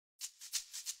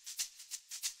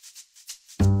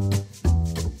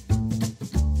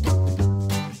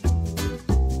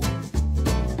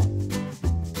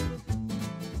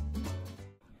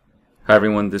Hi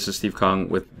everyone, this is Steve Kong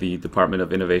with the Department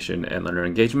of Innovation and Learner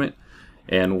Engagement.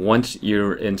 And once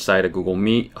you're inside a Google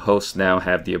Meet, hosts now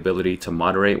have the ability to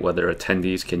moderate whether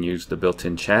attendees can use the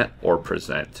built-in chat or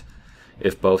present.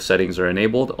 If both settings are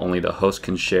enabled, only the host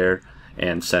can share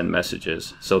and send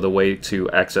messages. So the way to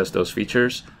access those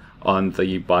features, on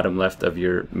the bottom left of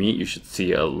your Meet, you should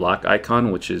see a lock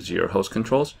icon, which is your host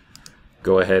controls.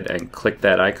 Go ahead and click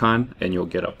that icon and you'll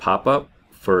get a pop-up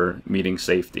for meeting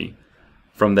safety.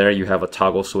 From there, you have a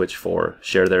toggle switch for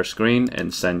share their screen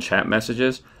and send chat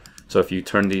messages. So if you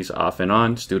turn these off and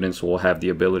on, students will have the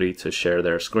ability to share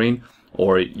their screen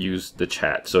or use the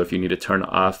chat. So if you need to turn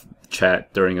off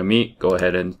chat during a meet, go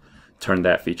ahead and turn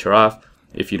that feature off.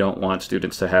 If you don't want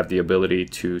students to have the ability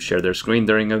to share their screen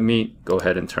during a meet, go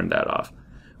ahead and turn that off.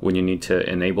 When you need to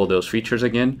enable those features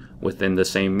again within the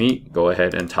same meet, go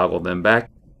ahead and toggle them back,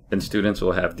 and students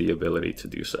will have the ability to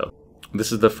do so.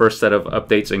 This is the first set of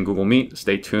updates in Google Meet.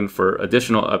 Stay tuned for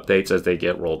additional updates as they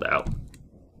get rolled out.